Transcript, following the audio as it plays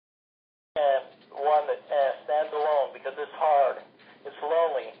one that stands alone, because it's hard, it's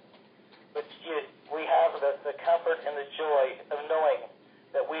lonely. But we have the comfort and the joy of knowing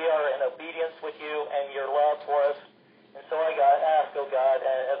that we are in obedience with you and your love for us. And so I ask, oh God,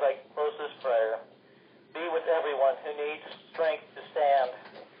 as I close this prayer, be with everyone who needs strength to stand.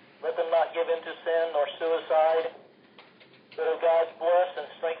 Let them not give in to sin nor suicide. But, oh God, bless and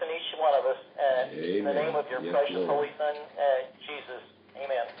strengthen each one of us. In the name of your precious Holy Son, Jesus.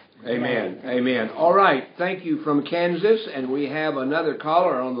 Amen. Amen. Amen. All right. Thank you from Kansas. And we have another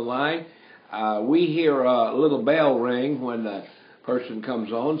caller on the line. We hear a little bell ring when the person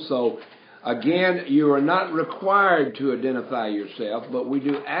comes on. So, again, you are not required to identify yourself, but we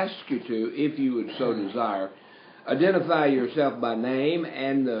do ask you to, if you would so desire, identify yourself by name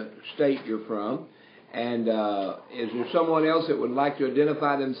and the state you're from. And is there someone else that would like to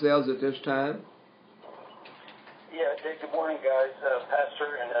identify themselves at this time? Yeah, good morning, guys.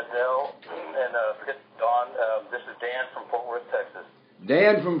 Pastor and Adele, and forget Dawn. This is Dan from Fort Worth, Texas.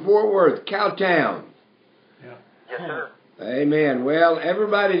 Dan from Fort Worth, Cowtown. Yeah. Yes, sir. Amen. Well,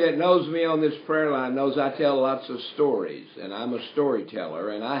 everybody that knows me on this prayer line knows I tell lots of stories, and I'm a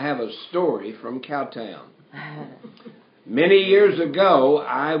storyteller, and I have a story from Cowtown. Many years ago,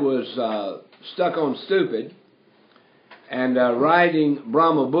 I was stuck on stupid and riding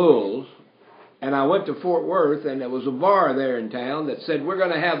Brahma bulls, and I went to Fort Worth, and there was a bar there in town that said, we're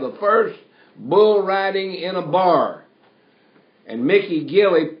going to have the first bull riding in a bar. And Mickey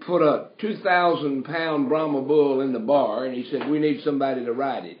Gilley put a 2,000-pound Brahma bull in the bar, and he said, we need somebody to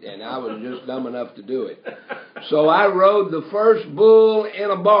ride it. And I was just dumb enough to do it. So I rode the first bull in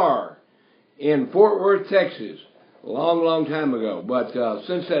a bar in Fort Worth, Texas, a long, long time ago. But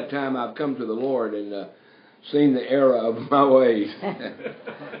since that time, I've come to the Lord and seen the error of my ways. Amen.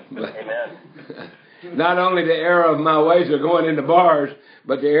 Not only the error of my ways of going into bars,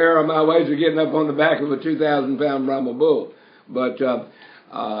 but the error of my ways of getting up on the back of a 2,000-pound Brahma bull. But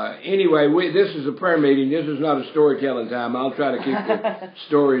anyway, this is a prayer meeting. This is not a storytelling time. I'll try to keep the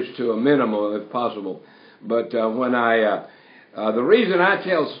stories to a minimum if possible. But the reason I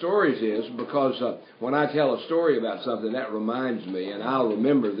tell stories is because when I tell a story about something, that reminds me, and I'll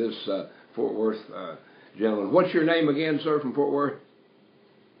remember this Fort Worth gentleman. What's your name again, sir, from Fort Worth?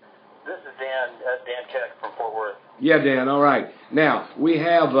 This is Dan Keck from Fort Worth. Yeah, Dan, all right. Now, we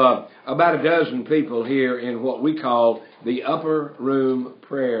have about a dozen people here in what we call the Upper Room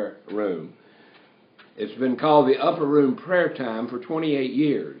Prayer Room. It's been called the Upper Room Prayer Time for 28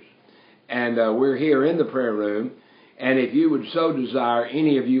 years. And we're here in the prayer room. And if you would so desire,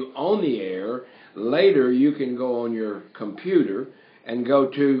 any of you on the air, later you can go on your computer and go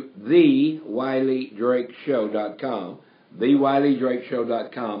to thewileyDrakeShow.com,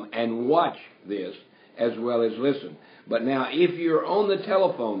 thewileyDrakeShow.com, and watch this as well as listen. But now, if you're on the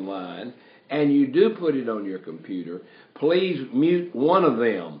telephone line and you do put it on your computer, please mute one of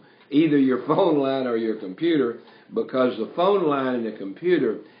them, either your phone line or your computer, because the phone line and the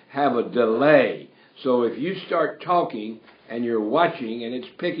computer have a delay. So if you start talking and you're watching and it's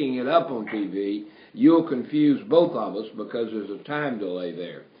picking it up on TV, you'll confuse both of us because there's a time delay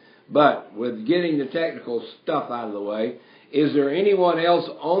there. But with getting the technical stuff out of the way, is there anyone else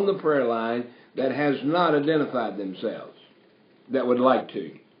on the prayer line that has not identified themselves that would like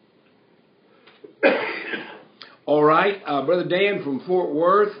to? All right, Brother Dan from Fort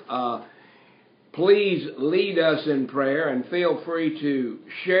Worth, please lead us in prayer and feel free to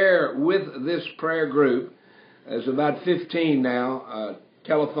share with this prayer group. There's about 15 now,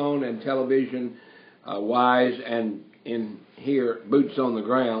 telephone and television wise, and in here, boots on the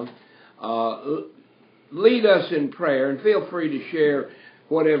ground. Lead us in prayer and feel free to share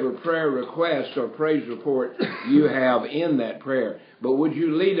whatever prayer request or praise report you have in that prayer. But would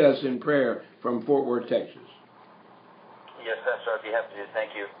you lead us in prayer from Fort Worth, Texas? Yes, Pastor, I'd be happy to.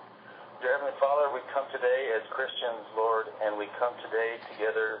 Thank you. Dear Heavenly Father, we come today as Christians, Lord, and we come today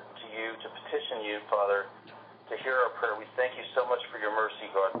together to you to petition you, Father, to hear our prayer. We thank you so much for your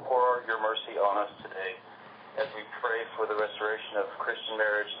mercy, God. Pour your mercy on us today as we pray for the restoration of Christian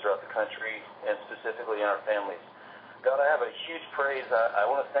marriage throughout the country and specifically in our families. God, I have a huge praise. I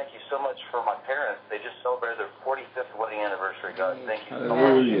want to thank you so much for my parents. They just celebrated their 45th wedding anniversary, God. Thank you so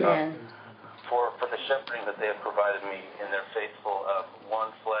much for the shepherding that they have provided me in their faithful one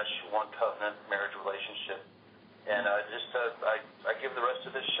flesh, one covenant marriage relationship. And I give the rest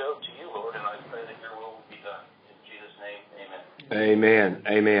of this show to you, Lord, and I pray that your will be done. In Jesus' name, amen. Amen.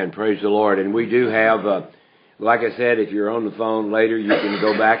 Amen. Praise the Lord. And we do have, like I said, if you're on the phone later, you can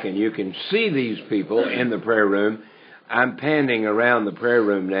go back and you can see these people in the prayer room. I'm panning around the prayer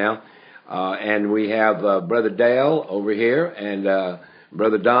room now, and we have Brother Dale over here and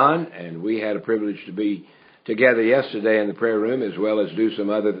Brother Don, and we had a privilege to be together yesterday in the prayer room as well as do some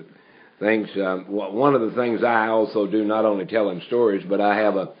other things. One of the things I also do, not only telling stories, but I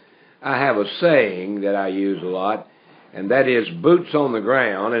have a saying that I use a lot, and that is boots on the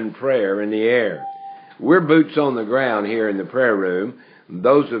ground and prayer in the air. We're boots on the ground here in the prayer room.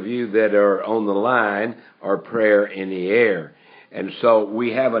 Those of you that are on the line are prayer in the air. And so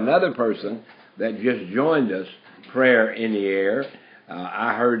we have another person that just joined us, prayer in the air.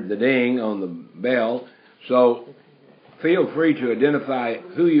 I heard the ding on the bell. So feel free to identify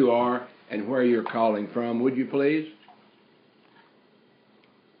who you are and where you're calling from, would you please?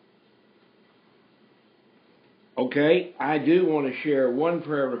 Okay, I do want to share one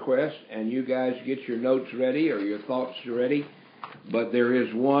prayer request, and you guys get your notes ready or your thoughts ready. But there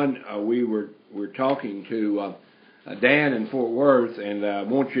is one, we're talking to Dan in Fort Worth, and I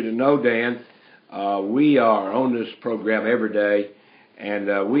want you to know, Dan, we are on this program every day,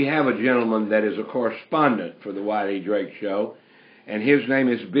 and we have a gentleman that is a correspondent for the Whitey Drake Show, and his name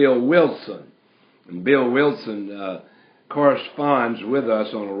is Bill Wilson. And Bill Wilson corresponds with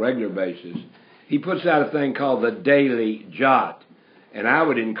us on a regular basis. He puts out a thing called the Daily Jot, and I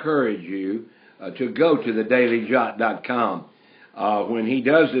would encourage you to go to thedailyjot.com. When he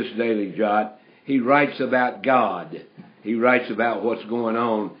does this Daily Jot, he writes about God. He writes about what's going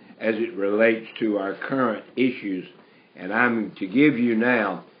on as it relates to our current issues. And I'm to give you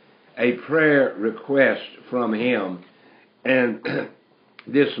now a prayer request from him. And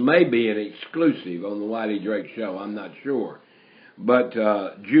this may be an exclusive on the Whitey Drake Show, I'm not sure. But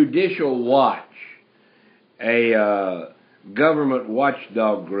Judicial Watch, a government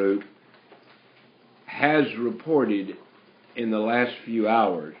watchdog group, has reported in the last few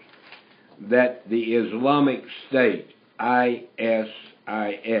hours that the Islamic State, ISIS,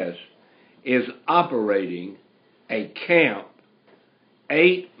 is operating a camp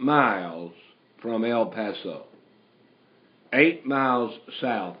 8 miles from El Paso, 8 miles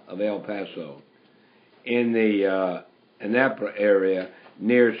south of El Paso, in the Anapra area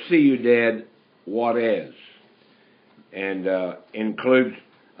near Ciudad Juarez, and includes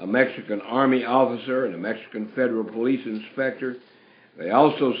a Mexican Army officer and a Mexican Federal Police inspector. They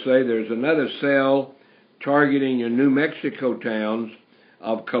also say there's another cell targeting the New Mexico towns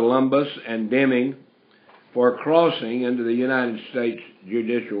of Columbus and Deming for crossing into the United States.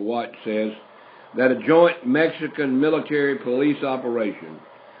 Judicial Watch says that a joint Mexican military police operation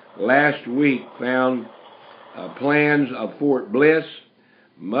last week found plans of Fort Bliss,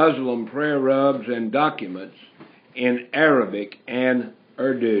 Muslim prayer rubs, and documents in Arabic and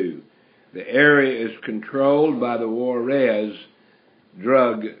Urdu. The area is controlled by the Juarez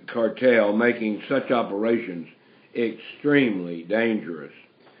drug cartel, making such operations extremely dangerous.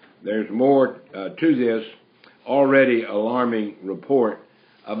 There's more to this already alarming report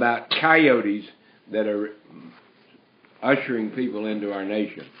about coyotes that are ushering people into our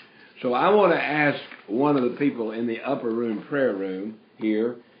nation. So I want to ask one of the people in the upper room prayer room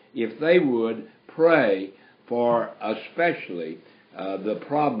here if they would pray for especially the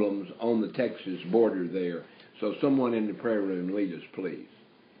problems on the Texas border there. So someone in the prayer room, lead us, please.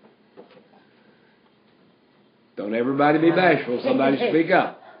 Don't everybody be bashful. Somebody speak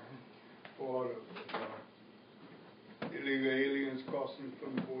up. For illegal aliens crossing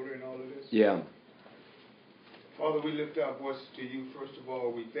from the border and all of this. Yeah. Father, we lift our voices to you. First of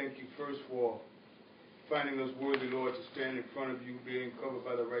all, we thank you first for finding us worthy, Lord, to stand in front of you, being covered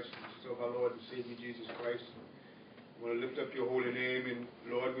by the righteousness of our Lord and Savior Jesus Christ. We want to lift up your holy name, and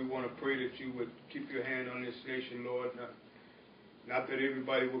Lord, we want to pray that you would keep your hand on this nation, Lord. Not that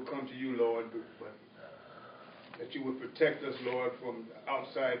everybody will come to you, Lord, but that you would protect us, Lord, from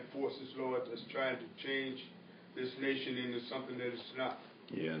outside forces, Lord, that's trying to change this nation into something that it's not.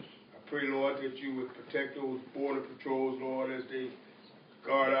 Yes. I pray, Lord, that you would protect those border patrols, Lord, as they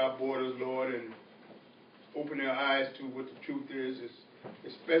guard our borders, Lord, and open their eyes to what the truth is,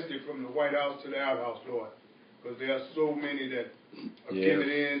 especially from the White House to the outhouse, Lord. Because there are so many that are giving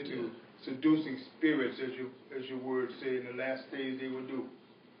in to seducing spirits, as your words say, in the last days they will do.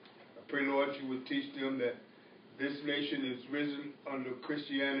 I pray, Lord, you would teach them that this nation is risen under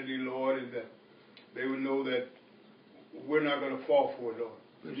Christianity, Lord, and that they would know that we're not going to fall for it, Lord.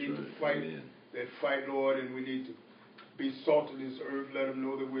 We need to fight that fight, Lord, and we need to be salt of this earth. Let them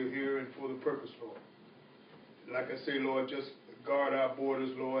know that we're here and for the purpose, Lord. Like I say, Lord, just guard our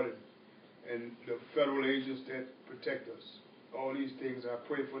borders, Lord, and the federal agents that protect us. All these things I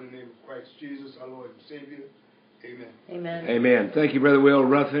pray for in the name of Christ Jesus, our Lord and Savior. Amen. Amen. Amen. Thank you, Brother Will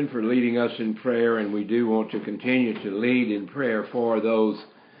Ruffin, for leading us in prayer, and we do want to continue to lead in prayer for those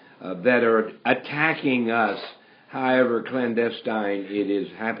that are attacking us. however clandestine it is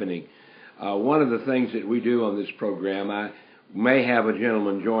happening. One of the things that we do on this program, I may have a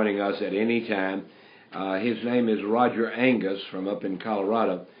gentleman joining us at any time. His name is Roger Angus from up in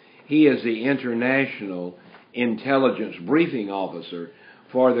Colorado. He is the International Intelligence Briefing Officer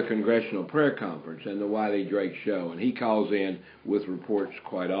for the Congressional Prayer Conference and the Wiley Drake Show, and he calls in with reports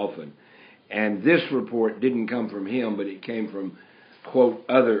quite often. And this report didn't come from him, but it came from, quote,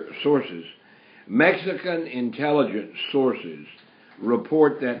 other sources. Mexican intelligence sources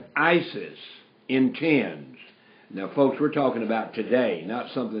report that ISIS intends, now folks, we're talking about today,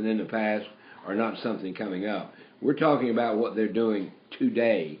 not something in the past or not something coming up. We're talking about what they're doing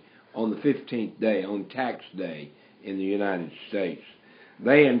today on the 15th day, on tax day in the United States.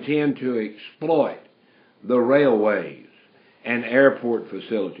 They intend to exploit the railways and airport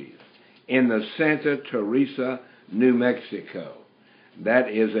facilities in the Santa Teresa, New Mexico. That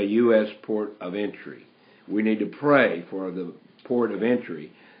is a U.S. port of entry. We need to pray for the port of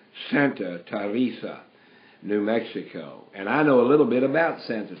entry, Santa Teresa, New Mexico. And I know a little bit about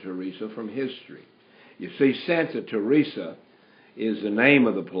Santa Teresa from history. You see, Santa Teresa is the name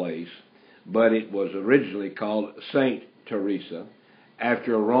of the place, but it was originally called Saint Teresa,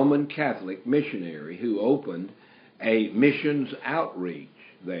 after a Roman Catholic missionary who opened a missions outreach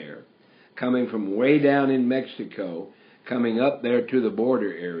there, coming from way down in Mexico, coming up there to the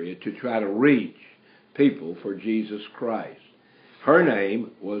border area to try to reach people for Jesus Christ. Her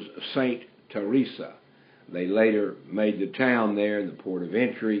name was Saint Teresa. They later made the town there, the port of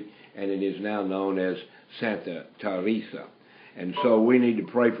entry, and it is now known as Santa Teresa. And so we need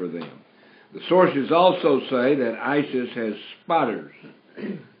to pray for them. The sources also say that ISIS has spotters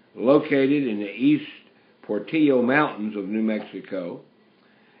located in the East Portillo Mountains of New Mexico.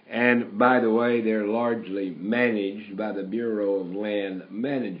 And, by the way, they're largely managed by the Bureau of Land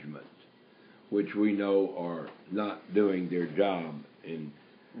Management, which we know are not doing their job in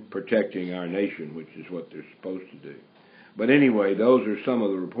protecting our nation, which is what they're supposed to do. But anyway, those are some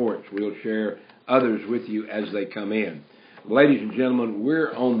of the reports. We'll share others with you as they come in. Ladies and gentlemen,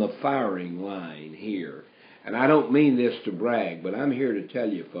 we're on the firing line here. And I don't mean this to brag, but I'm here to tell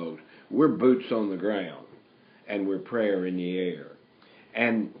you, folks, we're boots on the ground, and we're prayer in the air.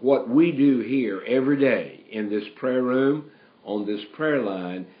 And what we do here every day in this prayer room, on this prayer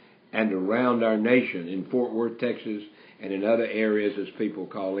line, and around our nation in Fort Worth, Texas, and in other areas as people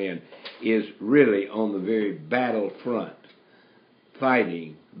call in, is really on the very battlefront,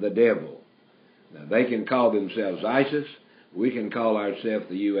 fighting the devil. Now, they can call themselves ISIS. We can call ourselves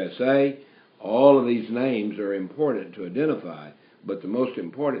the USA. All of these names are important to identify, but the most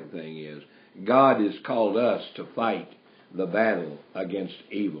important thing is God has called us to fight the battle against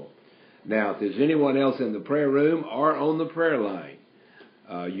evil. Now, if there's anyone else in the prayer room or on the prayer line,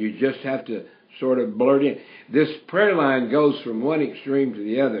 you just have to sort of blurt in. This prayer line goes from one extreme to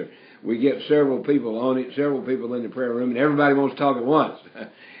the other. We get several people on it, several people in the prayer room, and everybody wants to talk at once.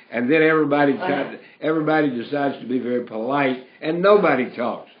 And then everybody decides to be very polite, and nobody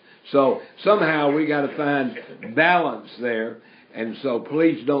talks. So somehow we got to find balance there. And so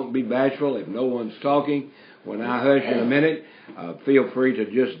please don't be bashful if no one's talking. When I hush in a minute, feel free to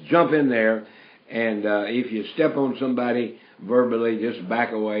just jump in there. And if you step on somebody verbally, just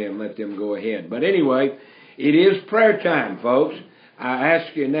back away and let them go ahead. But anyway, it is prayer time, folks. I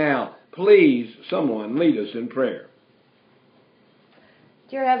ask you now, please, someone lead us in prayer.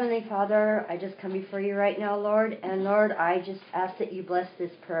 Dear Heavenly Father, I just come before you right now, Lord. And Lord, I just ask that you bless this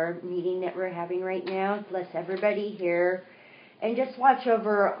prayer meeting that we're having right now. Bless everybody here. And just watch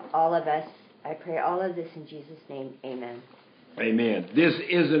over all of us. I pray all of this in Jesus' name. Amen. Amen. This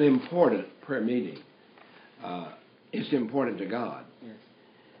is an important prayer meeting. It's important to God. Yes.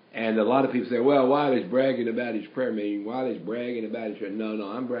 And a lot of people say, well, Wiley's bragging about his prayer meeting. Wiley's bragging about his prayer. No,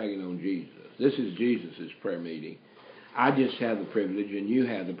 I'm bragging on Jesus. This is Jesus' prayer meeting. I just have the privilege, and you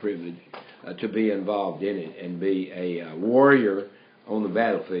have the privilege, to be involved in it and be a warrior on the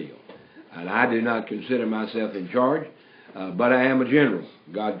battlefield. And I do not consider myself in charge, but I am a general.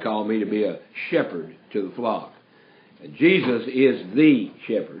 God called me to be a shepherd to the flock. Jesus is the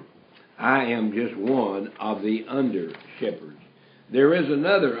shepherd. I am just one of the under-shepherds. There is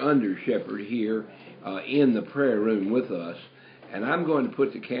another under-shepherd here in the prayer room with us, and I'm going to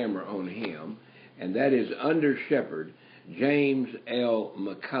put the camera on him, and that is under-shepherd James L.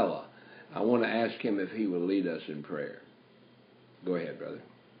 McCullough. I want to ask him if he will lead us in prayer. Go ahead, brother.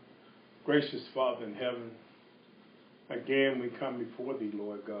 Gracious Father in heaven, again we come before thee,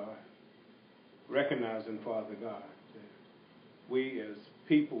 Lord God, recognizing, Father God, that we as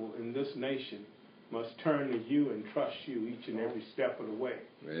people in this nation must turn to you and trust you each and every step of the way.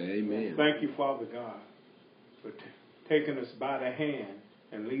 Amen. Thank you, Father God, for taking us by the hand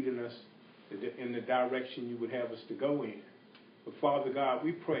and leading us in the direction you would have us to go in. But Father God,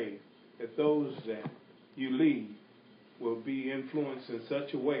 we pray that those that you lead will be influenced in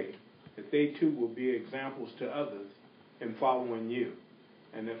such a way that they too will be examples to others in following you.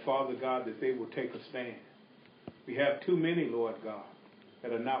 And that, Father God, that they will take a stand. We have too many, Lord God,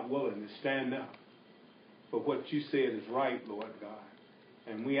 that are not willing to stand up for what you said is right, Lord God.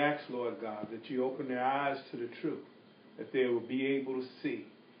 And we ask, Lord God, that you open their eyes to the truth, that they will be able to see,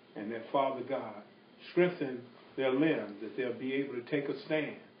 and that, Father God, strengthen their limbs, that they'll be able to take a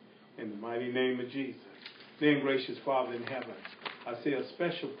stand in the mighty name of Jesus. Then, gracious Father in heaven, I say a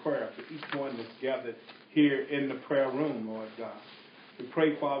special prayer for each one that's gathered here in the prayer room, Lord God. We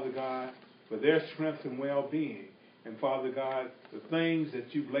pray, Father God, for their strength and well-being, and, Father God, the things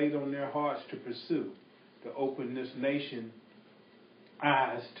that you've laid on their hearts to pursue, to open this nation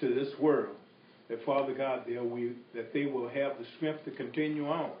eyes to this world, that, Father God, that they will have the strength to continue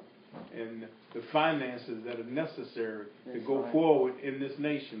on and the finances that are necessary to go forward in this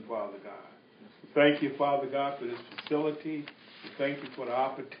nation, Father God. We thank you, Father God, for this facility. We thank you for the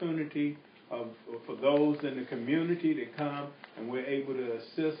opportunity for those in the community that come and we're able to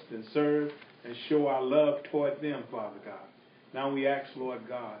assist and serve and show our love toward them, Father God. Now we ask, Lord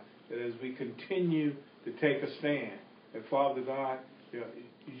God, that as we continue to take a stand, that, Father God, you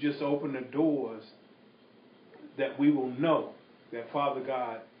just open the doors that we will know that, Father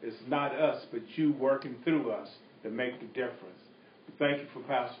God, it's not us but you working through us to make the difference. We thank you for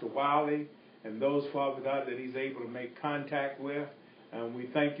Pastor Wiley and those, Father God, that he's able to make contact with. And we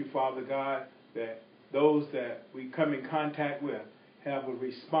thank you, Father God, that those that we come in contact with have a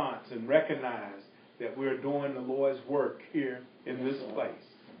response and recognize that we're doing the Lord's work here in this place.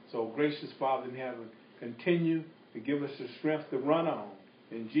 So, gracious Father in heaven, continue to give us the strength to run on.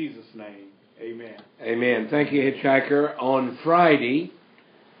 In Jesus' name, amen. Amen. Thank you, Hitchhiker. On Friday,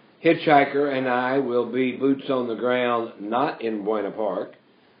 Hitchhiker and I will be boots on the ground, not in Buena Park,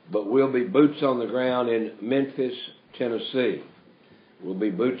 but we'll be boots on the ground in Memphis, Tennessee. We'll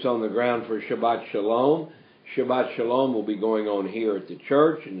be boots on the ground for Shabbat Shalom. Shabbat Shalom will be going on here at the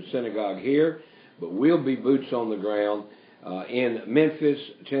church, in the synagogue here, but we'll be boots on the ground in Memphis,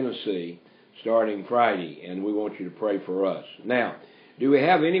 Tennessee, starting Friday, and we want you to pray for us. Now, do we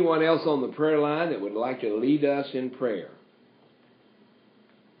have anyone else on the prayer line that would like to lead us in prayer?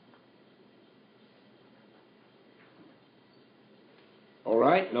 All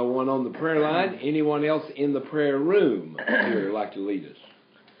right, no one on the prayer line. Anyone else in the prayer room here would like to lead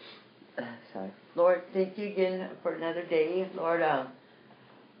us? Sorry. Lord, thank you again for another day. Lord, I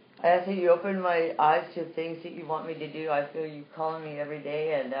ask that you open my eyes to things that you want me to do. I feel you calling me every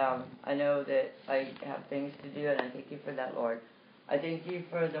day, and I know that I have things to do, and I thank you for that, Lord. I thank you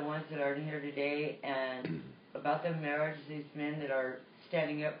for the ones that are here today and about the marriage, these men that are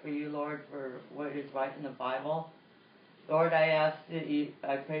standing up for you, Lord, for what is right in the Bible. Lord, I ask that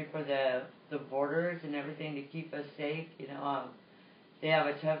I pray for the borders and everything to keep us safe. You know, they have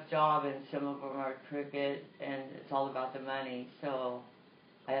a tough job, and some of them are crooked, and it's all about the money. So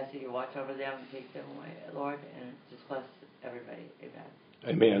I ask that you watch over them and take them away, Lord, and just bless everybody.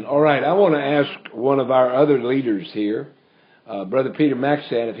 Amen. Amen. All right, I want to ask one of our other leaders here, Brother Peter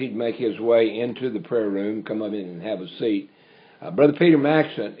Maxson, if he'd make his way into the prayer room, come up in and have a seat. Brother Peter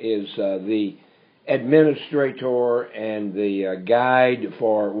Maxson is the administrator and the guide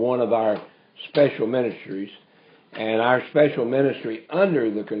for one of our special ministries. And our special ministry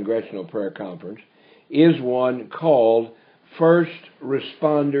under the Congressional Prayer Conference is one called First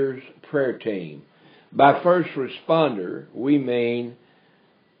Responders Prayer Team. By first responder, we mean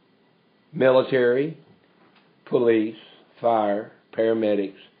military, police, fire,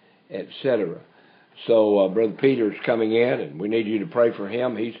 paramedics, etc. So Brother Peter's coming in, and we need you to pray for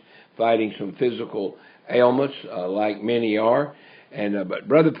him. He's fighting some physical ailments, like many are. And but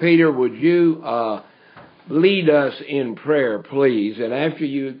Brother Peter, would you lead us in prayer, please? And after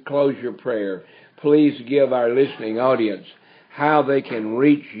you close your prayer, please give our listening audience how they can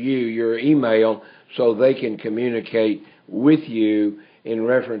reach you, your email, so they can communicate with you in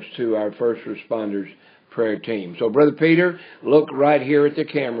reference to our first responders prayer team. So, Brother Peter, look right here at the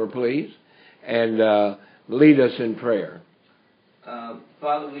camera, please, and lead us in prayer.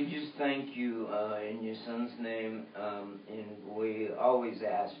 Father, we just thank you in your Son's name, and we always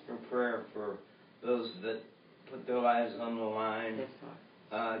ask for prayer for those that put their lives on the line.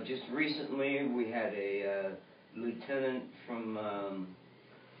 Just recently, we had a lieutenant from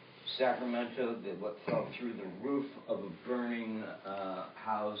Sacramento that fell through the roof of a burning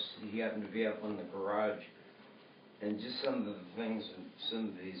house. He happened to be up in the garage. And just some of the things that some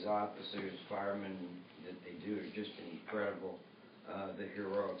of these officers, firemen, that they do are just incredible, the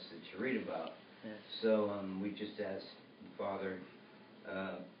heroics that you read about. Yes. So we just ask, Father,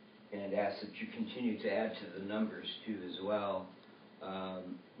 and ask that you continue to add to the numbers too as well.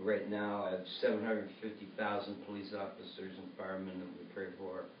 Right now, I have 750,000 police officers and firemen that we pray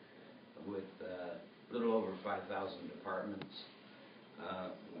for, with a little over 5,000 departments.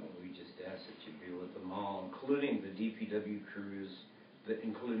 We just ask that you be with them all, including the DPW crews,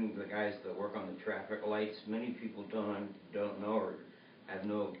 including the guys that work on the traffic lights. Many people don't know or have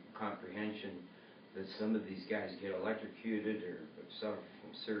no comprehension that some of these guys get electrocuted or suffer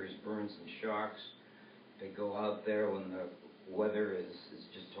from serious burns and shocks. They go out there when the weather is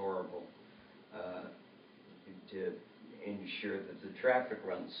just horrible to ensure that the traffic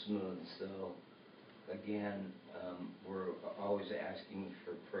runs smooth. So again, we're always asking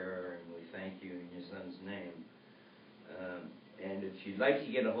for prayer, and we thank you in your son's name. And if you'd like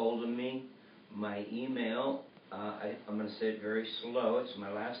to get a hold of me, my email, I'm going to say it very slow. It's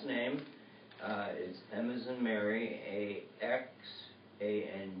my last name. It's M as in Mary, AXANT,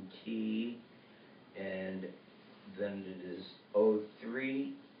 and then it is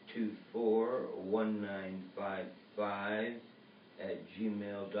 03241955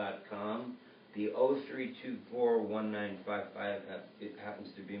 The 03241955, it happens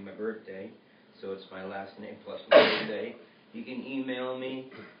to be my birthday, so it's my last name plus my birthday. You can email me.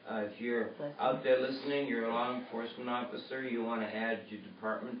 If you're out there listening, you're a law enforcement officer, you want to add your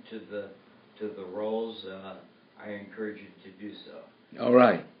department to the rolls, I encourage you to do so. All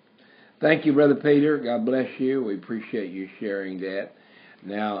right. Thank you, Brother Peter. God bless you. We appreciate you sharing that.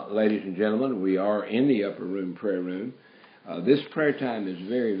 Now, ladies and gentlemen, we are in the upper room prayer room. This prayer time is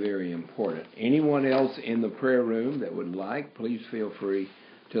very, very important. Anyone else in the prayer room that would like, please feel free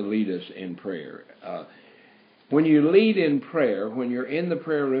to lead us in prayer. When you lead in prayer, when you're in the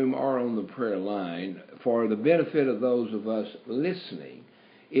prayer room or on the prayer line, for the benefit of those of us listening,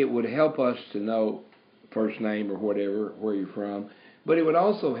 it would help us to know first name or whatever, where you're from, but it would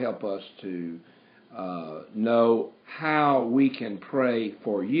also help us to know how we can pray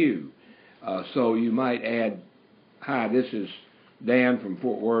for you. So you might add, hi, this is Dan from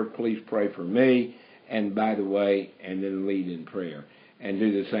Fort Worth, please pray for me, and by the way, and then lead in prayer, and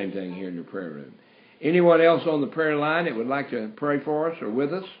do the same thing here in the prayer room. Anyone else on the prayer line that would like to pray for us or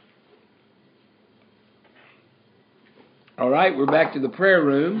with us? All right, we're back to the prayer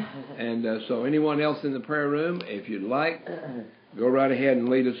room, and so anyone else in the prayer room, if you'd like, go right ahead and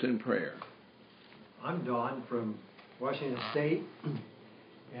lead us in prayer. I'm Don from Washington State,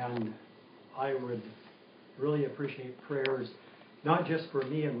 and I would really appreciate prayers, not just for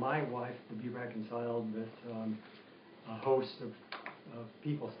me and my wife to be reconciled, but a host of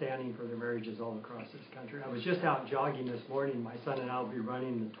people standing for their marriages all across this country. I was just out jogging this morning. My son and I will be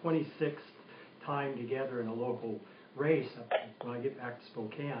running the 26th time together in a local race when I get back to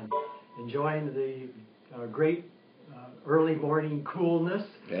Spokane, enjoying the great early morning coolness.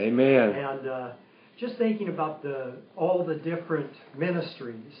 Amen. And just thinking about all the different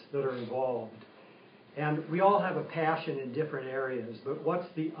ministries that are involved. And we all have a passion in different areas, but what's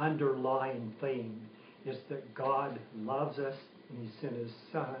the underlying thing is that God loves us and He sent His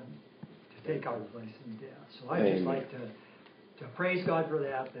Son to take our place in death. So I just like to praise God for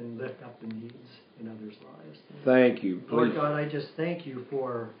that and lift up the needs in others' lives. Thank you. Please. Lord God, I just thank you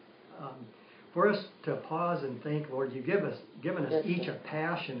for us to pause and think, Lord, you've given us each a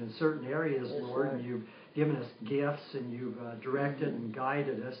passion in certain areas, Lord, and you've given us gifts and you've directed and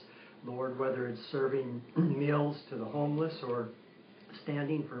guided us, Lord, whether it's serving meals to the homeless or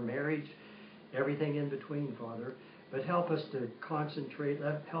standing for marriage, everything in between, Father. But help us to concentrate,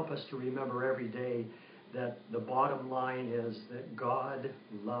 help us to remember every day that the bottom line is that God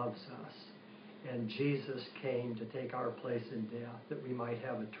loves us. And Jesus came to take our place in death, that we might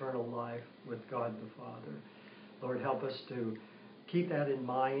have eternal life with God the Father. Lord, help us to keep that in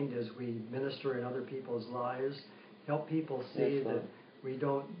mind as we minister in other people's lives. Help people see that we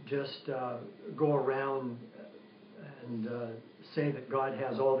don't just go around and say that God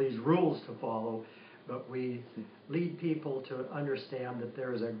has all these rules to follow, but we lead people to understand that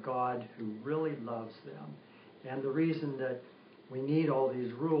there is a God who really loves them. And the reason that we need all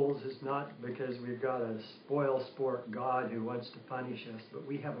these rules is not because we've got a spoil sport God who wants to punish us, but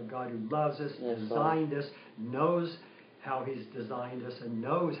we have a God who loves us, designed us, knows how He's designed us, and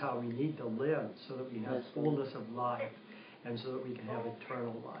knows how we need to live so that we have fullness of life and so that we can have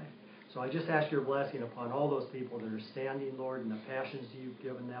eternal life. So I just ask your blessing upon all those people that are standing, Lord, and the passions you've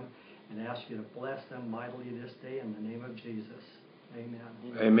given them, and ask you to bless them mightily this day in the name of Jesus. Amen.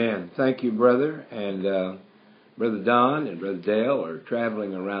 Amen. Thank you, brother. And Brother Don and Brother Dale are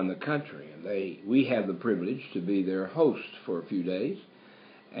traveling around the country, and we have the privilege to be their host for a few days,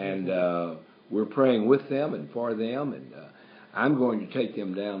 and we're praying with them and for them, and I'm going to take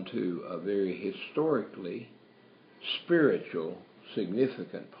them down to a very historically spiritual,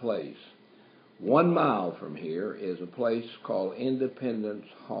 significant place. 1 mile from here is a place called Independence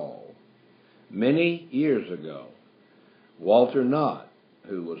Hall. Many years ago, Walter Knott,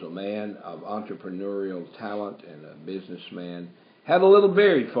 who was a man of entrepreneurial talent and a businessman, had a little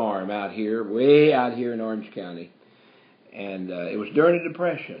berry farm out here, way out here in Orange County. And it was during the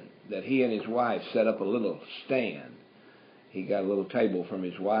Depression that he and his wife set up a little stand. He got a little table from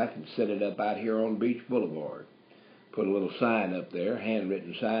his wife and set it up out here on Beach Boulevard. Put a little sign up there,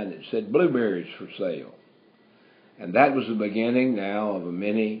 handwritten sign that said blueberries for sale. And that was the beginning now of a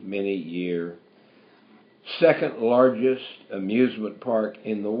many, many year second largest amusement park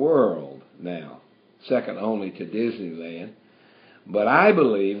in the world now, second only to Disneyland. But I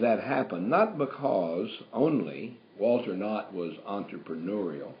believe that happened not because only Walter Knott was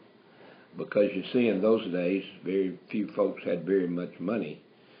entrepreneurial, because you see in those days very few folks had very much money,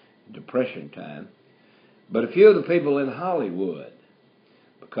 Depression time, but a few of the people in Hollywood,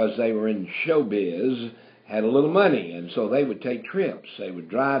 because they were in showbiz, had a little money, and so they would take trips. They would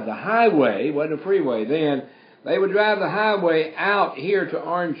drive the highway, it wasn't a freeway then, they would drive the highway out here to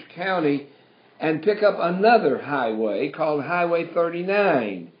Orange County and pick up another highway called Highway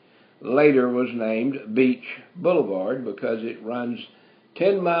 39. Later was named Beach Boulevard because it runs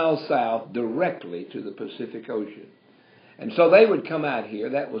 10 miles south directly to the Pacific Ocean. And so they would come out here.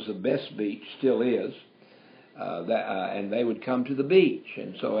 That was the best beach, still is. And they would come to the beach.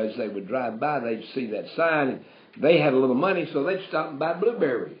 And so as they would drive by, they'd see that sign. And they had a little money, so they'd stop and buy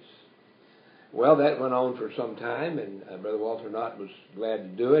blueberries. Well, that went on for some time, and Brother Walter Knott was glad to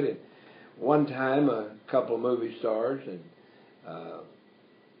do it. And one time, a couple of movie stars and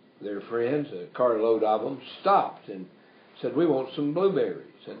their friends, a carload of them, stopped and said, "We want some blueberries."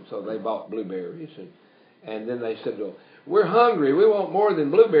 And so they bought blueberries. And then they said, "Well, we're hungry. We want more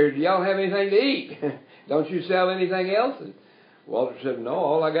than blueberries. Do y'all have anything to eat? Don't you sell anything else?" And Walter said, "No,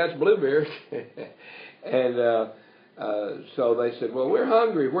 all I got is blueberries." And so they said, "Well, we're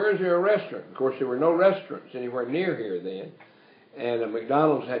hungry. Where's there a restaurant?" Of course, there were no restaurants anywhere near here then. And a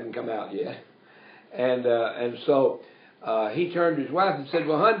McDonald's hadn't come out yet. And so he turned to his wife and said,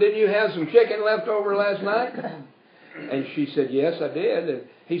 "Well, hon, didn't you have some chicken left over last night?" And she said, "Yes, I did." And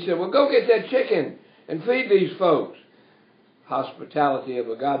he said, "Well, go get that chicken and feed these folks." Hospitality of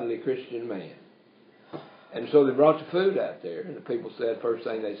a godly Christian man. And so they brought the food out there, and the people said, first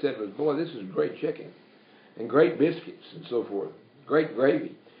thing they said was, "Boy, this is great chicken and great biscuits and so forth, great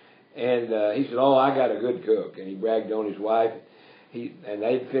gravy." And he said, "Oh, I got a good cook." And he bragged on his wife. And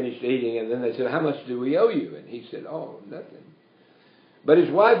they'd finished eating, and then they said, "How much do we owe you?" And he said, "Oh, nothing." But his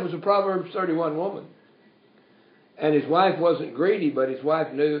wife was a Proverbs 31 woman. And his wife wasn't greedy, but his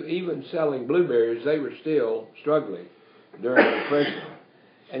wife knew even selling blueberries, they were still struggling during the Depression.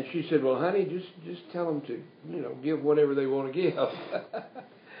 And she said, "Well, honey, just tell them to, give whatever they want to give."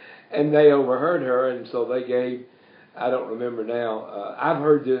 And they overheard her, and so they gave, I don't remember now. I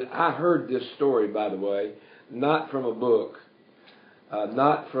heard this story, by the way, not from a book,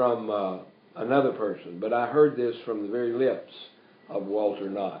 not from another person, but I heard this from the very lips of Walter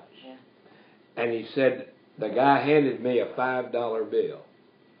Knott. Yeah. And he said, the guy handed me a $5 bill.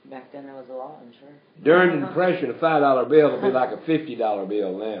 Back then there was a lot, I'm sure. During the Depression, a $5 bill would be like a $50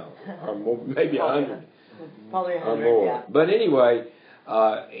 bill now, or more, maybe $100. Probably $100, or more. Yeah. But anyway,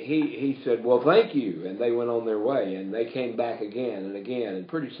 he said, "Well, thank you," and they went on their way, and they came back again and again, and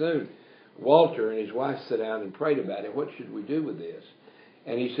pretty soon, Walter and his wife sat down and prayed about it. What should we do with this?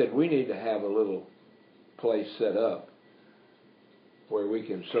 And he said, "We need to have a little place set up where we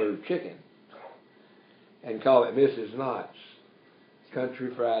can serve chicken and call it Mrs. Knott's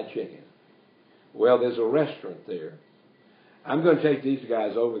Country Fried Chicken." Well, there's a restaurant there. I'm going to take these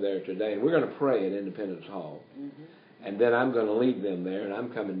guys over there today, and we're going to pray at Independence Hall. Mm-hmm. And then I'm going to leave them there, and I'm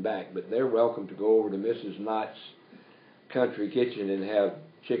coming back. But they're welcome to go over to Mrs. Knott's Country Kitchen and have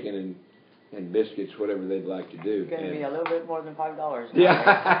chicken and biscuits, whatever they'd like to do. It's going to be a little bit more than $5.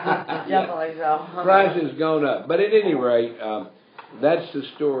 Yeah. Definitely so. Price has gone up. But at any rate, that's the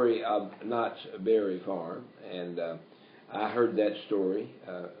story of Knott's Berry Farm. And I heard that story,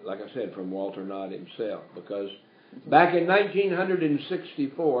 like I said, from Walter Knott himself. Because back in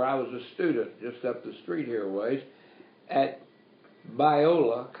 1964, I was a student just up the street here a ways at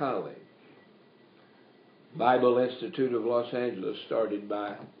Biola College. Bible Institute of Los Angeles, started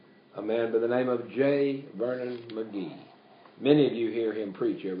by a man by the name of J. Vernon McGee. Many of you hear him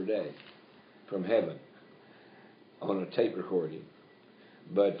preach every day from heaven. on a tape recording.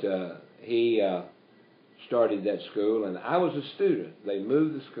 But he started that school, and I was a student. They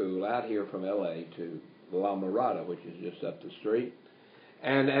moved the school out here from L.A. to La Mirada, which is just up the street.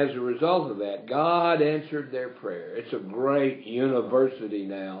 And as a result of that, God answered their prayer. It's a great university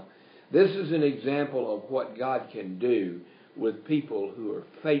now. This is an example of what God can do with people who are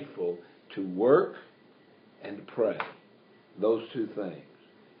faithful to work and to pray. Those two things.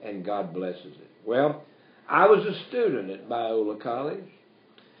 And God blesses it. Well, I was a student at Biola College,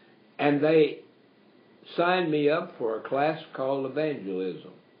 and they signed me up for a class called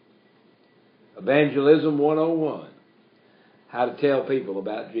Evangelism. Evangelism 101. How to tell people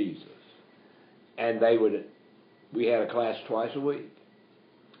about Jesus. And we had a class twice a week.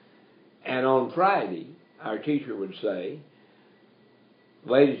 And on Friday, our teacher would say,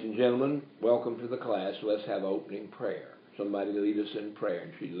 ladies and gentlemen, welcome to the class. Let's have opening prayer. Somebody lead us in prayer,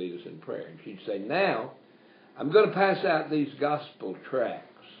 and she'd lead us in prayer. And she'd say, now, I'm going to pass out these gospel tracts.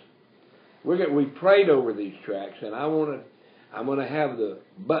 We prayed over these tracts, and I'm going to have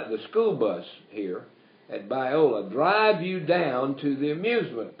the school bus here at Biola drive you down to the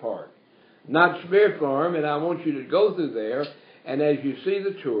amusement park, Knott's Berry Farm, and I want you to go through there, and as you see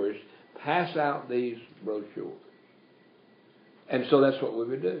the tours, pass out these brochures. And so that's what we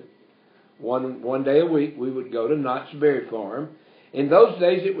would do. One day a week, we would go to Knott's Berry Farm. In those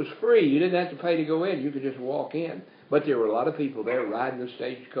days, it was free. You didn't have to pay to go in. You could just walk in. But there were a lot of people there riding the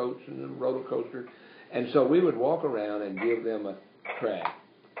stagecoach and the roller coaster. And so we would walk around and give them a tract.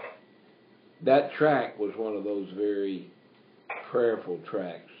 That tract was one of those very prayerful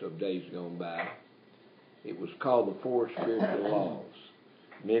tracts of days gone by. It was called the Four Spiritual Laws.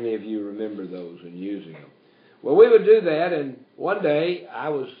 Many of you remember those and using them. Well, we would do that, and one day I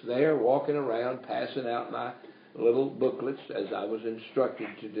was there walking around passing out my little booklets as I was instructed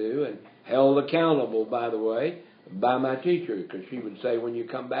to do, and held accountable, by the way, by my teacher, because she would say, when you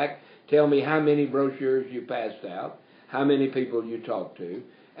come back, tell me how many brochures you passed out, how many people you talked to,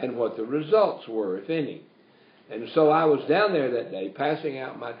 and what the results were, if any. And so I was down there that day passing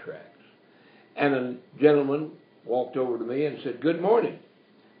out my tracts, and a gentleman walked over to me and said, good morning.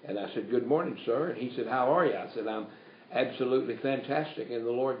 And I said, good morning, sir. And he said, how are you? I said, I'm absolutely fantastic in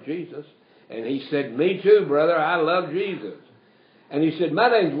the Lord Jesus. And he said, me too, brother. I love Jesus. And he said, my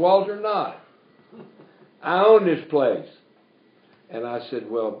name's Walter Knott. I own this place. And I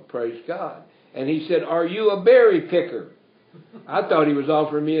said, well, praise God. And he said, are you a berry picker? I thought he was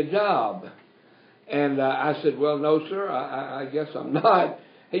offering me a job. And I said, well, no, sir, I guess I'm not.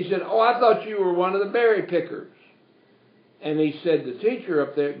 He said, oh, I thought you were one of the berry pickers. And he said, the teacher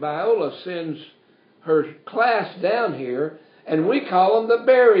up there at Biola sends her class down here, and we call them the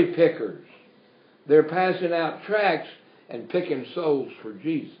berry pickers. They're passing out tracts and picking souls for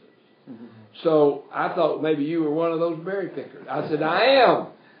Jesus. Mm-hmm. So I thought maybe you were one of those berry pickers. I said, I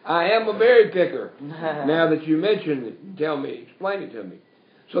am a berry picker. Now that you mentioned it, explain it to me.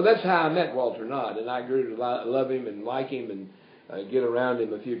 So that's how I met Walter Knott, and I grew to love him and like him and get around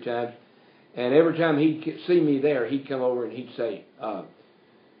him a few times. And every time he'd see me there, he'd come over and he'd say,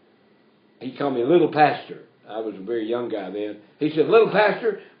 he'd call me Little Pastor. I was a very young guy then. He said, Little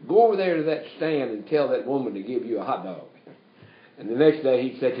Pastor, go over there to that stand and tell that woman to give you a hot dog. And the next day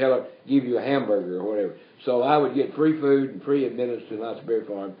he'd say, tell her, give you a hamburger or whatever. So I would get free food and free admittance to Knott's Berry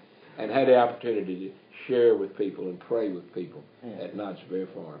Farm and had the opportunity to share with people and pray with people at Knott's Berry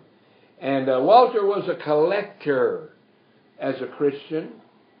Farm. And Walter was a collector as a Christian.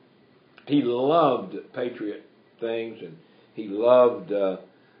 He loved patriot things, and he loved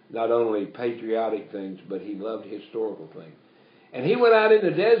not only patriotic things, but he loved historical things. And he went out in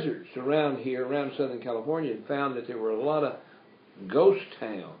the deserts around here, around Southern California, and found that there were a lot of ghost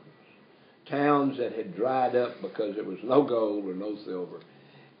towns that had dried up because there was no gold or no silver.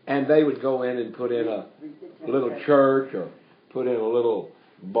 And they would go in and put in a little church or put in a little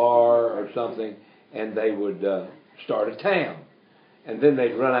bar or something, and they would start a town. And then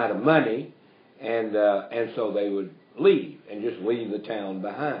they'd run out of money, and so they would leave and just leave the town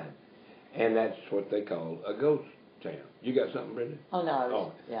behind. And that's what they call a ghost town. You got something, Brenda? Oh,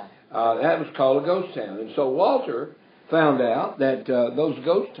 no. Yeah. That was called a ghost town. And so Walter found out that those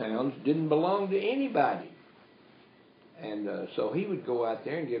ghost towns didn't belong to anybody. And so he would go out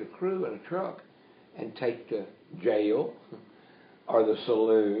there and get a crew and a truck and take the jail or the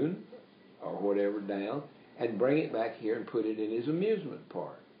saloon or whatever down and bring it back here and put it in his amusement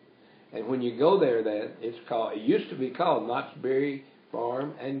park. And when you go there, it used to be called Knott's Berry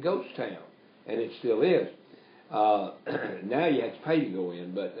Farm and Ghost Town, and it still is. Now you have to pay to go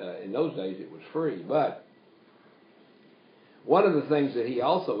in, but in those days it was free. But one of the things that he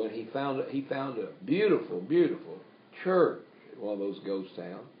found a beautiful, beautiful church, one of those ghost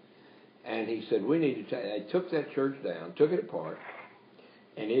towns. And he said, we need to they took that church down, took it apart,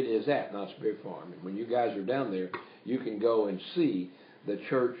 and it is at Knott's Berry Farm. And when you guys are down there, you can go and see the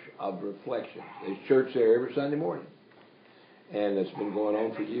Church of Reflection. There's church there every Sunday morning. And it's been going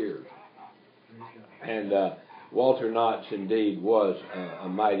on for years. And Walter Knotts indeed was a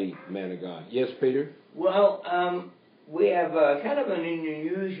mighty man of God. Yes, Peter? Well, we have kind of an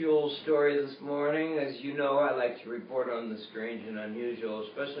unusual story this morning. As you know, I like to report on the strange and unusual,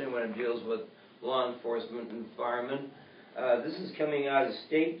 especially when it deals with law enforcement and firemen. This is coming out of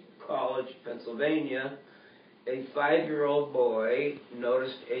State College, Pennsylvania. A 5-year-old boy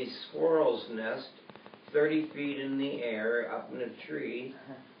noticed a squirrel's nest 30 feet in the air up in a tree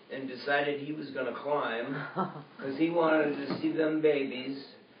and decided he was going to climb because he wanted to see them babies,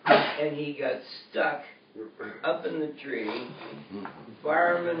 and he got stuck up in the tree.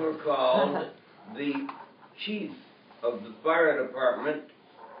 Firemen were called. The chief of the fire department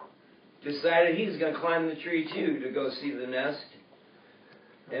decided he was going to climb the tree too to go see the nest.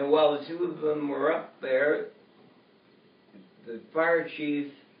 And while the two of them were up there, the fire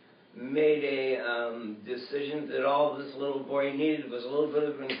chief made a decision that all this little boy needed was a little bit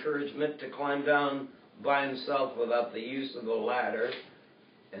of encouragement to climb down by himself without the use of a ladder.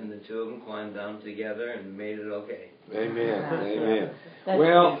 And the two of them climbed down together and made it okay. Amen. Amen.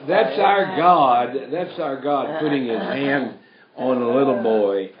 Well, that's our God. That's our God putting His hand on a little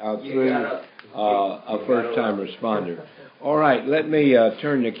boy through a first-time responder. All right, let me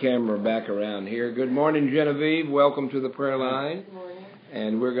turn the camera back around here. Good morning, Genevieve. Welcome to the prayer line. Good morning.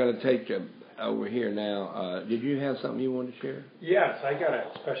 And we're going to take you over here now. Did you have something you wanted to share? Yes, I got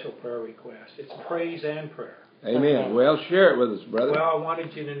a special prayer request. It's praise and prayer. Amen. Well, share it with us, brother. Well, I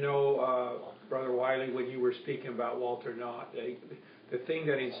wanted you to know, Brother Wiley, when you were speaking about Walter Knott, the thing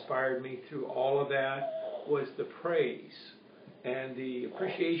that inspired me through all of that was the praise and the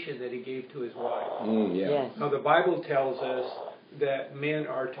appreciation that he gave to his wife. Yeah. Yes. Now, the Bible tells us that men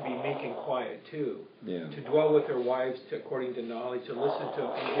are to be meek and quiet too, Yeah. to dwell with their wives according to knowledge, to listen to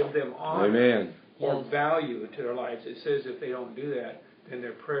them and give them honor Amen. or value to their lives. It says if they don't do that, then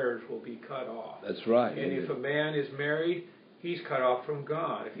their prayers will be cut off. That's right. And if a man is married, he's cut off from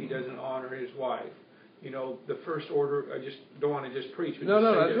God if he doesn't honor his wife. You know, the first order, I just don't want to just preach. But No,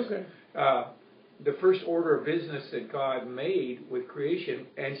 just that's this. okay. The first order of business that God made with creation,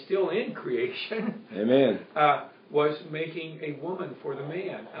 and still in creation, Amen. was making a woman for the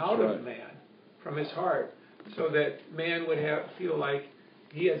man, out of man, from his heart, so that man would feel like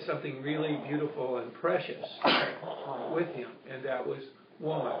he had something really beautiful and precious with him, and that was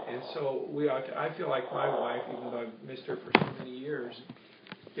woman. And so I feel like my wife, even though I've missed her for so many years,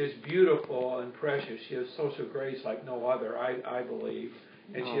 is beautiful and precious. She has social grace like no other, I believe.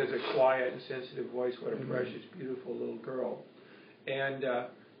 And she has a quiet and sensitive voice. What a precious, beautiful little girl. And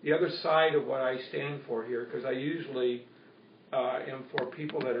the other side of what I stand for here, because I usually am for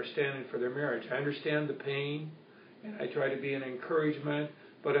people that are standing for their marriage. I understand the pain, and I try to be an encouragement.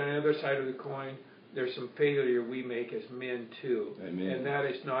 But on the other side of the coin, there's some failure we make as men too. Amen. And that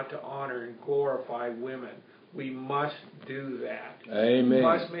is not to honor and glorify women. We must do that. Amen. We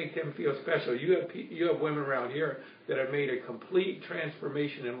must make them feel special. You have women around here that have made a complete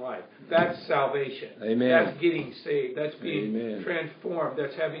transformation in life. That's salvation. Amen. That's getting saved. That's being Amen. transformed.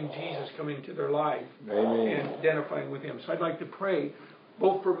 That's having Jesus come into their life Amen. and identifying with Him. So I'd like to pray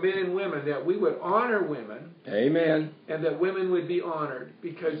both for men and women that we would honor women. Amen. And that women would be honored,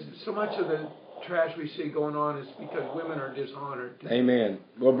 because so much of the trash we see going on is because women are dishonored. Amen.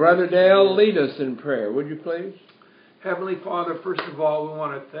 Well, Brother Dale, lead us in prayer, would you please? Heavenly Father, first of all, we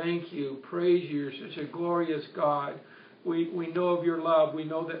want to thank you, praise you. You're such a glorious God. We know of your love. We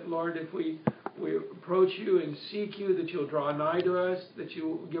know that, Lord, if we approach you and seek you, that you'll draw nigh to us, that you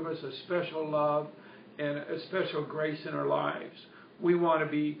will give us a special love and a special grace in our lives. We want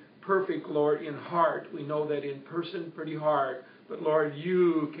to be perfect, Lord, in heart. We know that in person, pretty hard. But, Lord,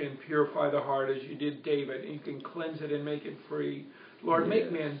 you can purify the heart as you did David. You can cleanse it and make it free. Lord, make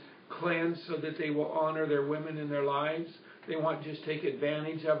men cleanse so that they will honor their women in their lives. They won't just take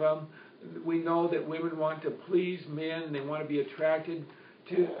advantage of them. We know that women want to please men, and they want to be attracted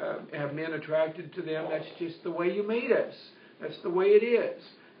to, have men attracted to them. That's just the way you made us. That's the way it is.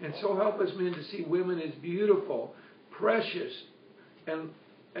 And so help us, men, to see women as beautiful, precious, and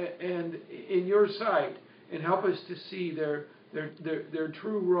in your sight, and help us to see their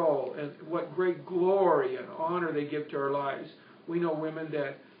true role and what great glory and honor they give to our lives. We know women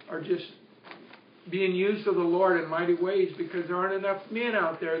that are just being used of the Lord in mighty ways because there aren't enough men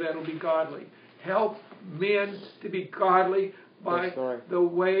out there that will be godly. Help men to be godly. by Yes, Lord. the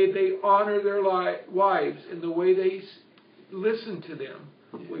way they honor their wives and the way they listen to them.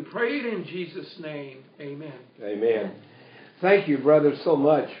 We pray it in Jesus' name. Amen. Amen. Thank you, brother, so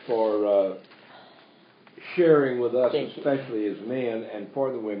much for sharing with us, especially as men and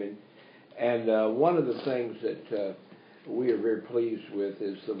for the women. And one of the things that we are very pleased with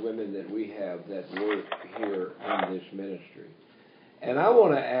is the women that we have that work here in this ministry. And I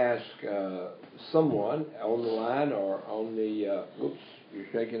want to ask someone on the line or on the, oops, you're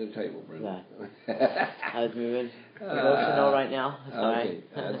shaking the table, Brenda. I was moving. Emotional right now. Okay,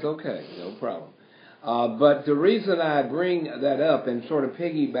 that's okay, no problem. But the reason I bring that up and sort of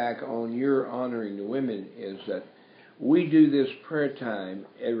piggyback on your honoring the women is that we do this prayer time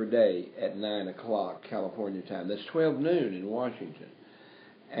every day at 9 o'clock California time. That's 12 noon in Washington.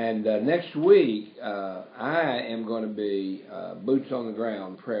 And next week, I am going to be boots on the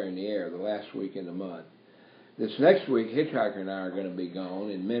ground, prayer in the air, the last week in the month. This next week, Hitchhiker and I are going to be gone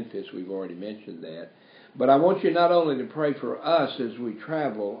in Memphis. We've already mentioned that. But I want you not only to pray for us as we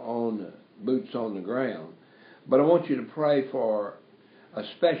travel on boots on the ground, but I want you to pray for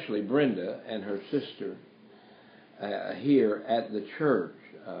especially Brenda and her sister here at the church,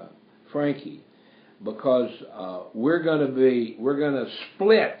 Frankie, because we're going to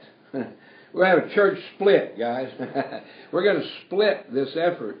split. We'll have a church split, guys. We're going to split this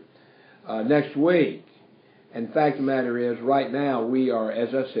effort next week. And the fact of the matter is, right now we are, as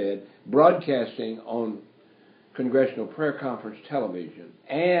I said, broadcasting on Congressional Prayer Conference television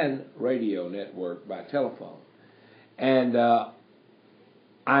and radio network by telephone. And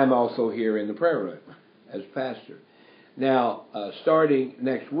I'm also here in the prayer room as pastor. Now, starting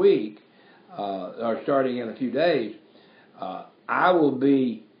next week, or starting in a few days, I will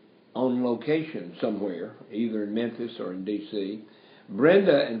be on location somewhere, either in Memphis or in D.C.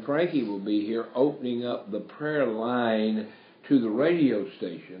 Brenda and Frankie will be here opening up the prayer line to the radio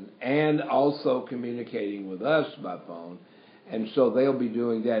station and also communicating with us by phone. And so they'll be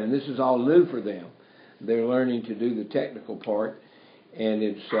doing that. And this is all new for them. They're learning to do the technical part. And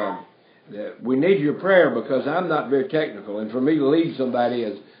it's we need your prayer because I'm not very technical. And for me to lead somebody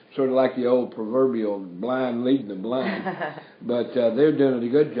is sort of like the old proverbial blind leading the blind. But they're doing a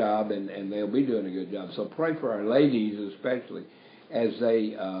good job, and they'll be doing a good job. So pray for our ladies especially as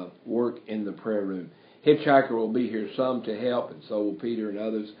they work in the prayer room. Hitchhiker will be here some to help, and so will Peter and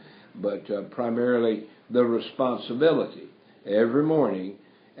others, but primarily the responsibility every morning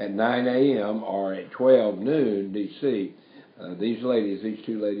at 9 a.m. or at 12 noon D.C. These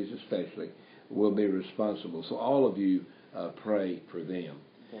two ladies especially, will be responsible. So all of you pray for them.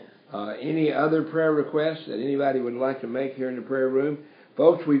 Any other prayer requests that anybody would like to make here in the prayer room?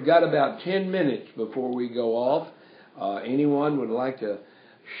 Folks, we've got about 10 minutes before we go off. Anyone would like to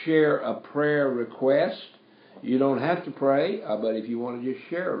share a prayer request? You don't have to pray, but if you want to just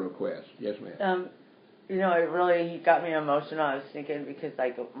share a request. Yes, ma'am. It really got me emotional. I was thinking because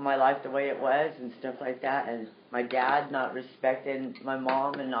my life the way it was and stuff like that, and my dad not respecting my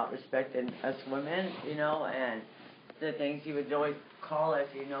mom and not respecting us women, and the things he would always call us,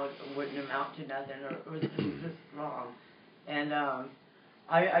 wouldn't amount to nothing, or it was just wrong. And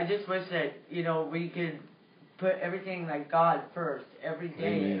I just wish that, we could put everything like God first every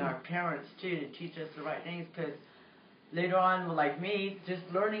day. Amen. And our parents too, to teach us the right things, because later on, like me, just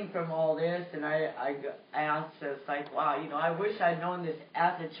learning from all this, and I asked, it's like, wow, I wish I'd known this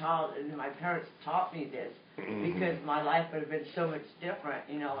as a child, and my parents taught me this, because my life would have been so much different,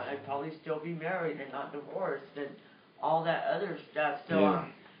 and I'd probably still be married and not divorced, and all that other stuff. So,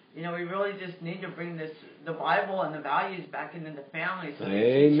 we really just need to bring the Bible and the values back into the family, so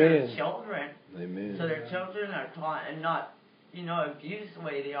they teach our children. Amen. So their children are taught and not, abused the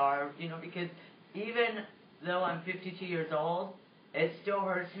way they are, because even though I'm 52 years old, it still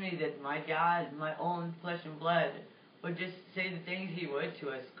hurts me that my dad, my own flesh and blood, would just say the things he would to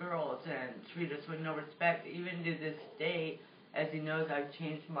us girls and treat us with no respect, even to this day, as he knows I've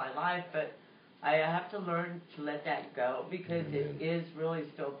changed my life. But I have to learn to let that go, because it is really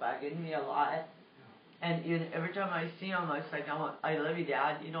still bugging me a lot. And every time I see him, it's like, I love you,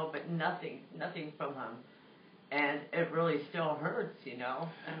 Dad, but nothing from him. And it really still hurts,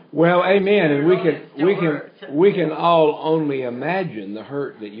 Well, amen. And we can all only imagine the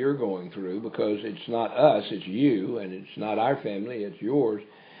hurt that you're going through, because it's not us, it's you, and it's not our family, it's yours.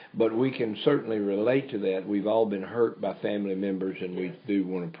 But we can certainly relate to that. We've all been hurt by family members, and we do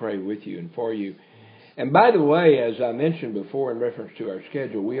want to pray with you and for you. And by the way, as I mentioned before in reference to our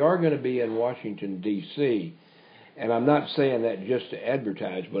schedule, we are going to be in Washington, D.C., and I'm not saying that just to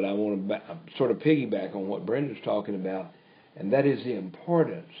advertise, but I want to sort of piggyback on what Brenda's talking about, and that is the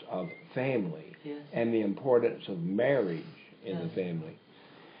importance of family and the importance of marriage in the family.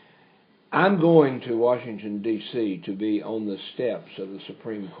 I'm going to Washington, D.C. to be on the steps of the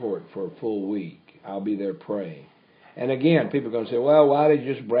Supreme Court for a full week. I'll be there praying. And again, people are going to say, well, why are they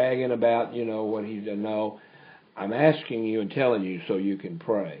just bragging about, what he's done? No, I'm asking you and telling you so you can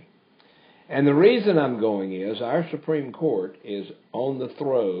pray. And the reason I'm going is our Supreme Court is on the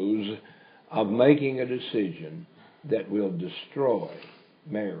throes of making a decision that will destroy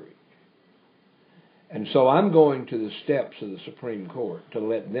marriage. And so I'm going to the steps of the Supreme Court to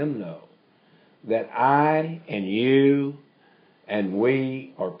let them know that I and you and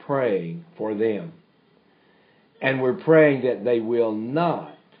we are praying for them. And we're praying that they will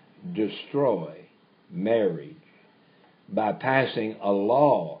not destroy marriage by passing a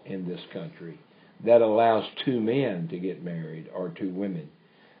law in this country that allows two men to get married or two women.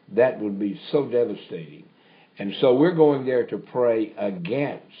 That would be so devastating. And so we're going there to pray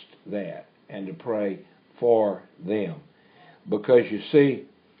against that and to pray for them. Because you see,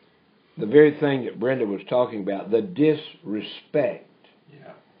 the very thing that Brenda was talking about, the disrespect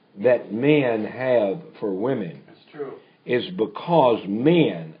that men have for women, true, is because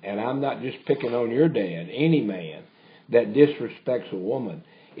men, and I'm not just picking on your dad, any man that disrespects a woman,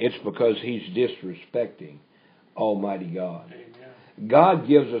 it's because he's disrespecting Almighty God. Amen. God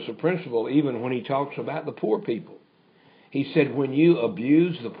gives us a principle even when he talks about the poor people. He said, when you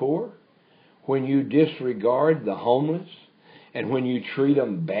abuse the poor, when you disregard the homeless, and when you treat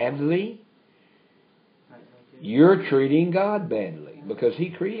them badly, you're treating God badly because he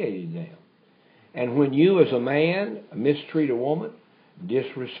created them. And when you as a man mistreat a woman,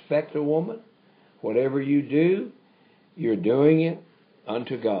 disrespect a woman, whatever you do, you're doing it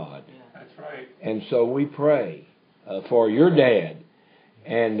unto God. That's right. And so we pray for your dad,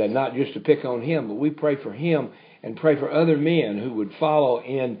 and not just to pick on him, but we pray for him and pray for other men who would follow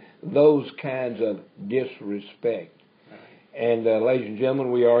in those kinds of disrespect. And ladies and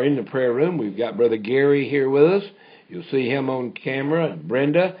gentlemen, we are in the prayer room. We've got Brother Gary here with us. You'll see him on camera, and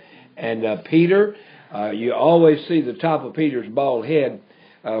Brenda, and Peter. You always see the top of Peter's bald head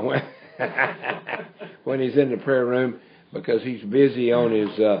when he's in the prayer room because he's busy on his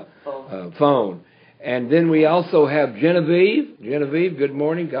phone. And then we also have Genevieve. Genevieve, good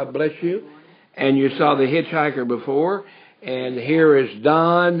morning. God bless you. And you saw the hitchhiker before. And here is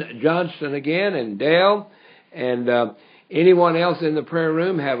Don Johnston again, and Dale. And anyone else in the prayer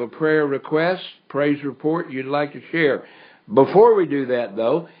room have a prayer request, praise report you'd like to share? Before we do that,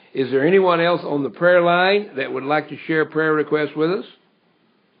 though, is there anyone else on the prayer line that would like to share a prayer request with us?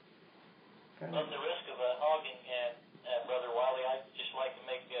 At the risk of hogging, Brother Wiley, I'd just like to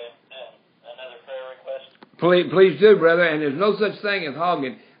make another prayer request. Please do, brother. And there's no such thing as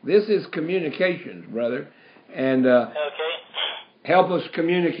hogging. This is communications, brother. And okay. Help us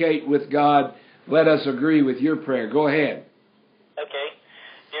communicate with God. Let us agree with your prayer. Go ahead. Okay.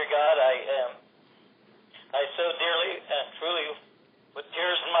 Dear God, I so dearly and truly, with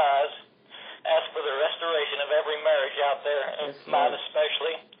tears in my eyes, ask for the restoration of every marriage out there, and mine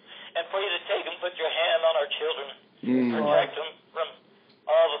especially, and for you to take and put your hand on our children, protect them from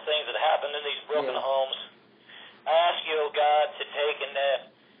all the things that happen in these broken homes. I ask you, oh God, to take and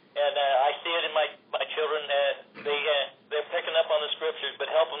I see it in my children. They're picking up on the scriptures,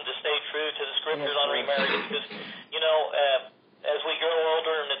 but help them to stay true to the scriptures on remarriage. Because as we grow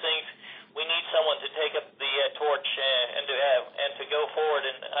older and the things, we need someone to take up the torch and to go forward.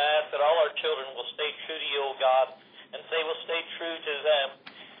 And I ask that all our children will stay true to you, oh God, and they will stay true to them.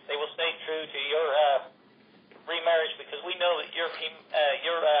 They will stay true to your remarriage, because we know that your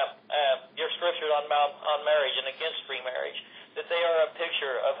scriptures on marriage and against remarriage, that they are a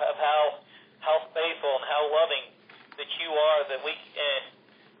picture of how faithful and how loving that you are, that we,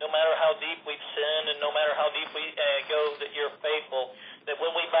 no matter how deep we've sinned and no matter how deep we go, that you're faithful, that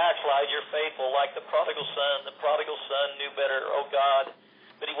when we backslide, you're faithful, like the prodigal son. The prodigal son knew better, oh God,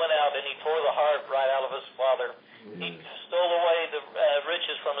 but he went out and he tore the heart right out of his father. He stole away the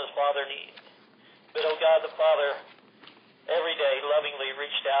riches from his father, but oh God, the Father, every day lovingly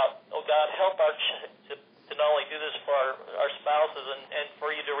reached out. Oh God, help to not only do this for our spouses and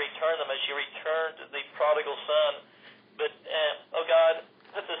for you to return them as you returned the prodigal son, but oh God,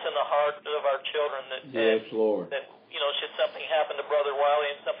 put this in the heart of our children that yes, Lord. That should something happen to Brother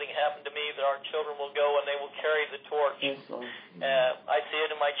Wiley and something happen to me, that our children will go and they will carry the torch. Yes, Lord. I see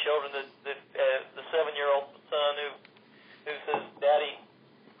it in my children, that the 7-year-old son who says, Daddy,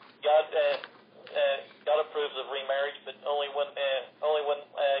 God approves of remarriage, but only when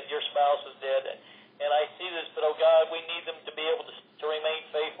your spouse is dead. And I see this, but oh God, we need them to be able to remain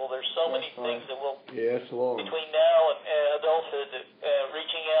faithful. There's so many things that will, between now and adulthood,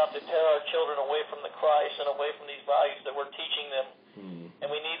 reaching out to tear our children away from the Christ and away from these values that we're teaching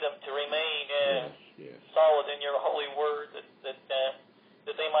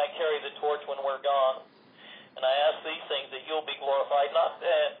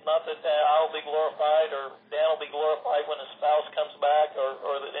not that I will be glorified or Dan will be glorified when his spouse comes back or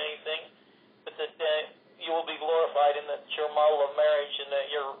that anything, but that you will be glorified in that your model of marriage and that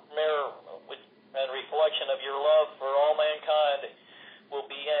your mirror and reflection of your love for all mankind will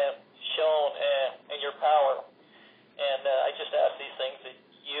be shown in your power. And I just ask these things that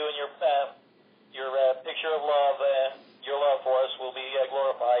you and your picture of love, your love for us will be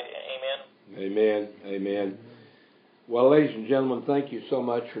glorified. Amen. Amen. Amen. Well, ladies and gentlemen, thank you so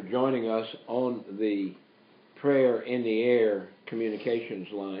much for joining us on the Prayer in the Air communications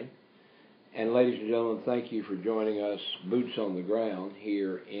line. And ladies and gentlemen, thank you for joining us, boots on the ground,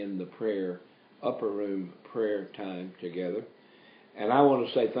 here in the upper room prayer time together. And I want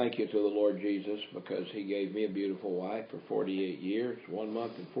to say thank you to the Lord Jesus, because He gave me a beautiful wife for 48 years, 1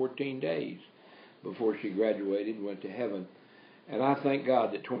 month and 14 days before she graduated and went to heaven. And I thank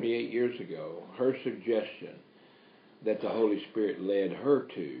God that 28 years ago, her suggestion that the Holy Spirit led her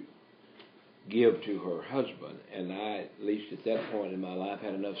to give to her husband, and I, at least at that point in my life,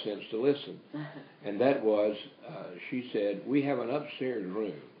 had enough sense to listen. And that was, she said, we have an upstairs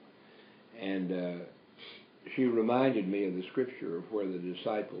room. And she reminded me of the scripture of where the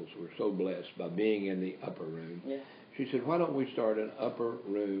disciples were so blessed by being in the upper room. Yeah. She said, why don't we start an upper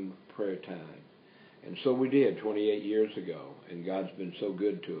room prayer time? And so we did 28 years ago, and God's been so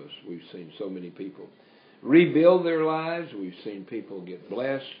good to us. We've seen so many people rebuild their lives. We've seen people get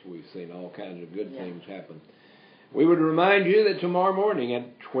blessed. We've seen all kinds of good things happen. We would remind you that tomorrow morning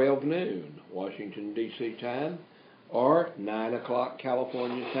at 12 noon, Washington, D.C. time, or 9 o'clock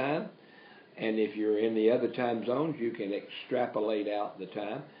California time, and if you're in the other time zones, you can extrapolate out the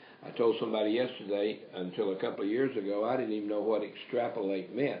time. I told somebody yesterday, until a couple of years ago, I didn't even know what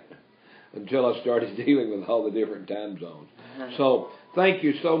extrapolate meant until I started dealing with all the different time zones. So thank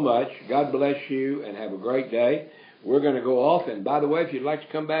you so much. God bless you, and have a great day. We're going to go off. And by the way, if you'd like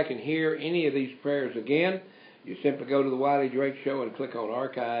to come back and hear any of these prayers again, you simply go to the Wiley Drake Show and click on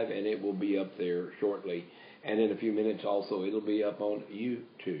Archive, and it will be up there shortly. And in a few minutes also, it'll be up on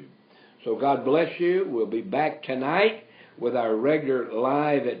YouTube. So God bless you. We'll be back tonight with our regular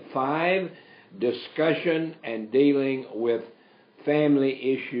live at 5 discussion and dealing with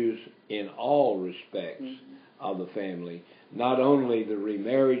family issues in all respects of the family. Not only the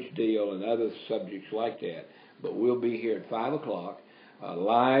remarriage deal and other subjects like that, but we'll be here at 5 o'clock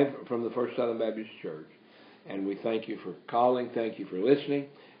live from the First Southern Baptist Church. And we thank you for calling. Thank you for listening.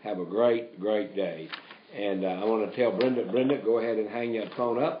 Have a great, great day. And I want to tell Brenda, go ahead and hang that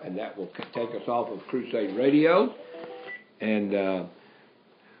phone up, and that will take us off of Crusade Radio. And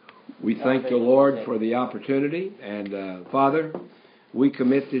we thank the Lord for the opportunity. And Father, we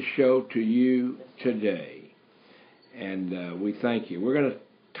commit this show to you today. And we thank you. We're going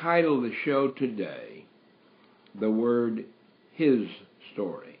to title the show today, the word His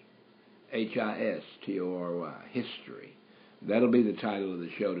Story. History. History. That'll be the title of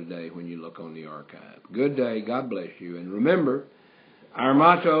the show today when you look on the archive. Good day. God bless you. And remember, our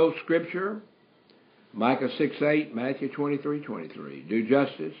motto, Scripture, Micah 6:8, Matthew 23:23. Do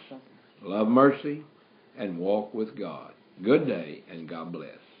justice, love mercy, and walk with God. Good day, and God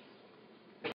bless.